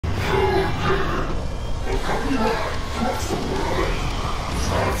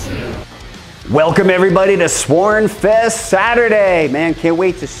Welcome everybody to Sworn Fest Saturday. Man, can't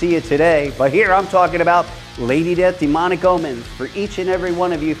wait to see you today. But here I'm talking about Lady Death Demonic Omens for each and every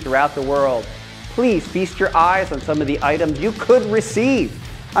one of you throughout the world. Please feast your eyes on some of the items you could receive.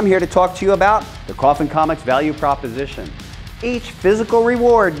 I'm here to talk to you about the Coffin Comics value proposition. Each physical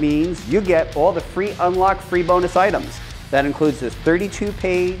reward means you get all the free unlocked free bonus items. That includes this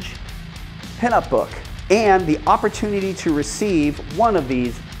 32-page pinup book and the opportunity to receive one of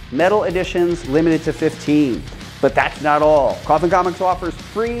these metal editions limited to 15. But that's not all. Coffin Comics offers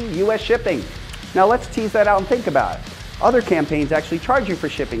free US shipping. Now let's tease that out and think about it. Other campaigns actually charge you for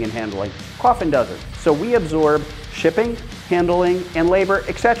shipping and handling. Coffin doesn't. So we absorb shipping, handling, and labor,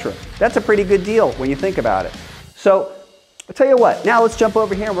 etc. That's a pretty good deal when you think about it. So I'll tell you what, now let's jump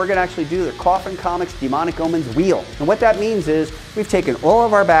over here and we're going to actually do the Coffin Comics Demonic Omens wheel. And what that means is we've taken all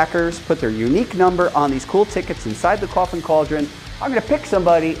of our backers, put their unique number on these cool tickets inside the Coffin Cauldron. I'm going to pick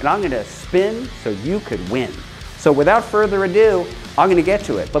somebody and I'm going to spin so you could win. So without further ado, I'm going to get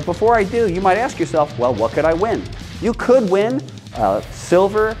to it. But before I do, you might ask yourself, well, what could I win? You could win a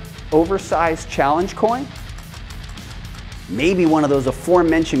silver oversized challenge coin, maybe one of those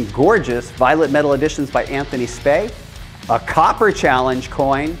aforementioned gorgeous violet metal editions by Anthony Spey, a copper challenge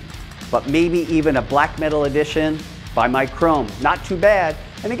coin, but maybe even a black metal edition by Mike Chrome. Not too bad.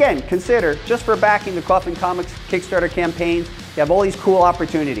 And again, consider, just for backing the Coffin Comics Kickstarter campaigns, you have all these cool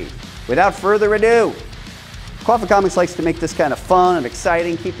opportunities. Without further ado, Coffin Comics likes to make this kind of fun and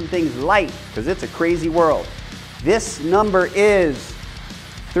exciting, keeping things light, because it's a crazy world. This number is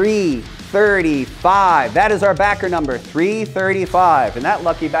 335. That is our backer number, 335. And that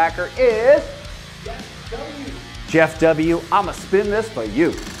lucky backer is Jeff W. Jeff W. I'm gonna spin this for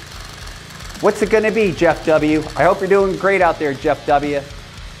you. What's it gonna be, Jeff W? I hope you're doing great out there, Jeff W.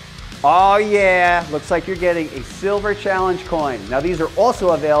 Oh yeah, looks like you're getting a silver challenge coin. Now these are also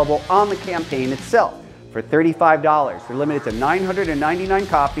available on the campaign itself for $35. They're limited to 999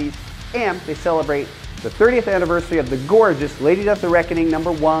 copies and they celebrate the 30th anniversary of the gorgeous Lady Death the Reckoning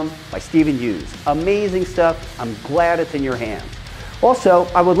 #1 by Stephen Hughes. Amazing stuff. I'm glad it's in your hands. Also,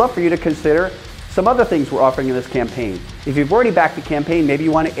 I would love for you to consider some other things we're offering in this campaign. If you've already backed the campaign, maybe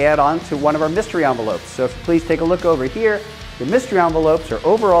you want to add on to one of our mystery envelopes. So please take a look over here. The mystery envelopes are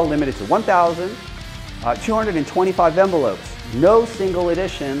overall limited to 1,225 envelopes. No single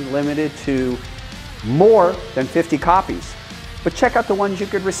edition limited to more than 50 copies. But check out the ones you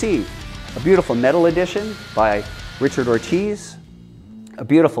could receive. A beautiful metal edition by Richard Ortiz. A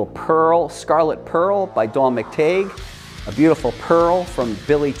beautiful pearl, Scarlet Pearl by Dawn McTague. A beautiful pearl from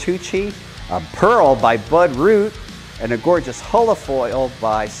Billy Tucci. A pearl by Bud Root. And a gorgeous holofoil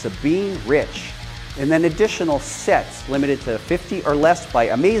by Sabine Rich. And then additional sets limited to 50 or less by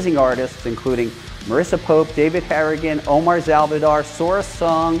amazing artists including Marissa Pope, David Harrigan, Omar Zalvidar, Sora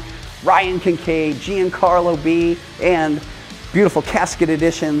Song, Ryan Kincaid, Giancarlo B, and beautiful casket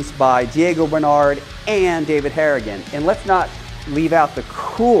editions by Diego Bernard and David Harrigan. And let's not leave out the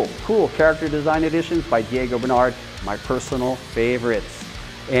cool character design editions by Diego Bernard, my personal favorites.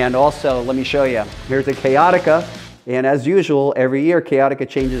 And also, let me show you, here's a Chaotica. And as usual, every year Chaotica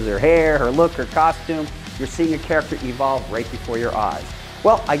changes her hair, her look, her costume. You're seeing a character evolve right before your eyes.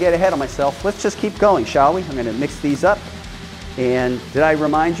 Well, I get ahead of myself. Let's just keep going, shall we? I'm going to mix these up. And did I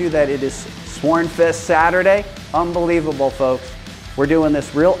remind you that it is Sworn Fest Saturday? Unbelievable, folks. We're doing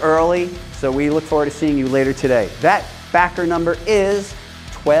this real early, so we look forward to seeing you later today. That backer number is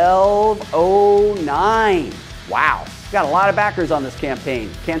 1209. Wow, we've got a lot of backers on this campaign.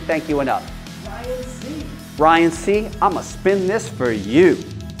 Can't thank you enough. Ryan C. Ryan C, I'm gonna spin this for you.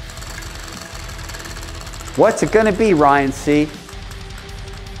 What's it gonna be, Ryan C?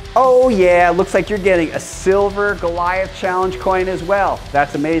 Oh yeah, looks like you're getting a silver Goliath challenge coin as well.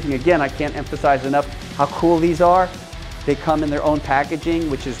 That's amazing. Again, I can't emphasize enough how cool these are. They come in their own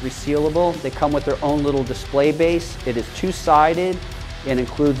packaging, which is resealable. They come with their own little display base. It is two-sided and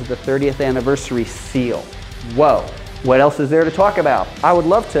includes the 30th anniversary seal. Whoa. What else is there to talk about? I would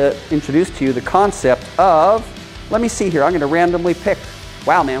love to introduce to you the concept of, let me see here, I'm going to randomly pick.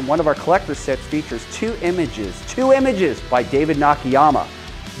 Wow, man, one of our collector sets features two images by David Nakayama.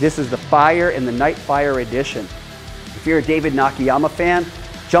 This is the Fire and the Nightfire edition. If you're a David Nakayama fan,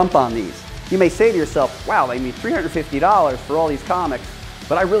 jump on these. You may say to yourself, wow, I mean $350 for all these comics,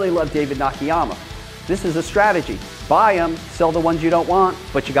 but I really love David Nakayama. This is a strategy. Buy them, sell the ones you don't want,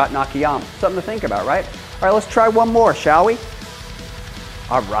 but you got Nakayama. Something to think about, right? All right, let's try one more, shall we?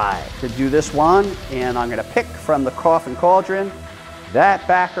 All right, to do this one, and I'm gonna pick from the Coffin Cauldron. That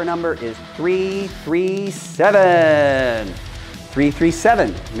backer number is 337.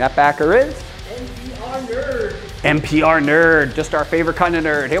 337, and that backer is? NPR nerd. NPR nerd, just our favorite kind of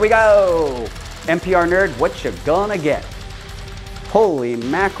nerd. Here we go. NPR nerd, what you gonna get? Holy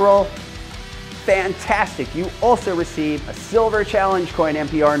mackerel. Fantastic. You also receive a silver challenge coin,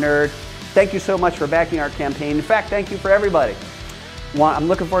 NPR nerd. Thank you so much for backing our campaign. In fact, thank you for everybody. I'm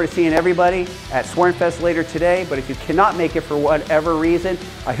looking forward to seeing everybody at SwornFest later today, but if you cannot make it for whatever reason,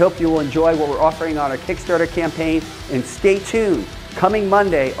 I hope you will enjoy what we're offering on our Kickstarter campaign, and stay tuned. Coming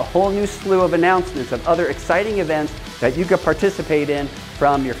Monday, a whole new slew of announcements of other exciting events that you can participate in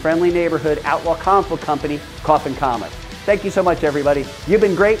from your friendly neighborhood outlaw comic book company, Coffin Comics. Thank you so much, everybody. You've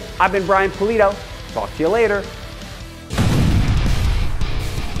been great. I've been Brian Pulido. Talk to you later.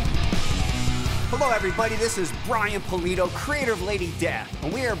 Hello everybody, this is Brian Pulido, creator of Lady Death,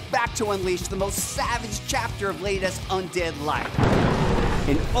 and we are back to unleash the most savage chapter of Lady Death's undead life.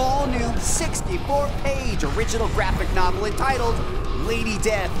 An all-new 64-page original graphic novel entitled Lady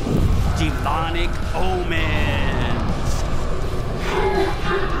Death, Demonic Omens.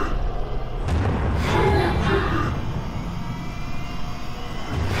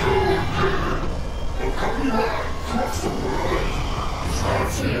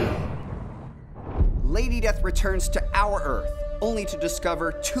 Lady Death returns to our Earth, only to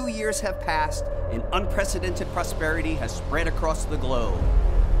discover 2 years have passed and unprecedented prosperity has spread across the globe.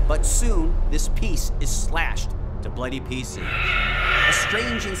 But soon, this peace is slashed to bloody pieces. A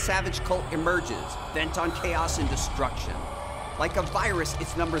strange and savage cult emerges, bent on chaos and destruction. Like a virus,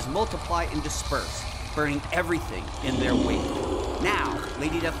 its numbers multiply and disperse, burning everything in their wake. Now,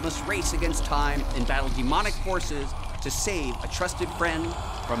 Lady Death must race against time and battle demonic forces to save a trusted friend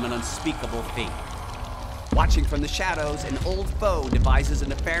from an unspeakable fate. Watching from the shadows, an old foe devises a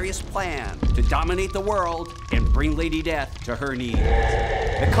nefarious plan to dominate the world and bring Lady Death to her knees.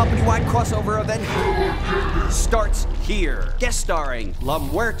 The company-wide crossover event starts here. Guest starring La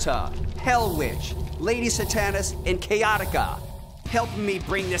Muerta, Hell Witch, Lady Satanas, and Chaotica. Helping me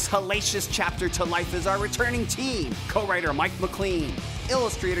bring this hellacious chapter to life is our returning team. Co-writer Mike McLean,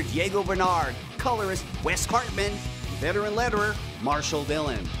 illustrator Diego Bernard, colorist Wes Hartman, veteran letterer Marshall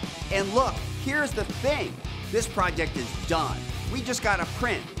Dillon. And look, here's the thing. This project is done. We just got to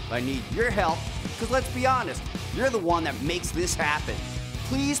print. I need your help, because let's be honest, you're the one that makes this happen.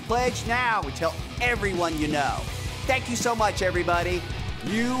 Please pledge now and tell everyone you know. Thank you so much, everybody.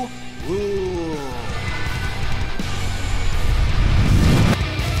 You rule.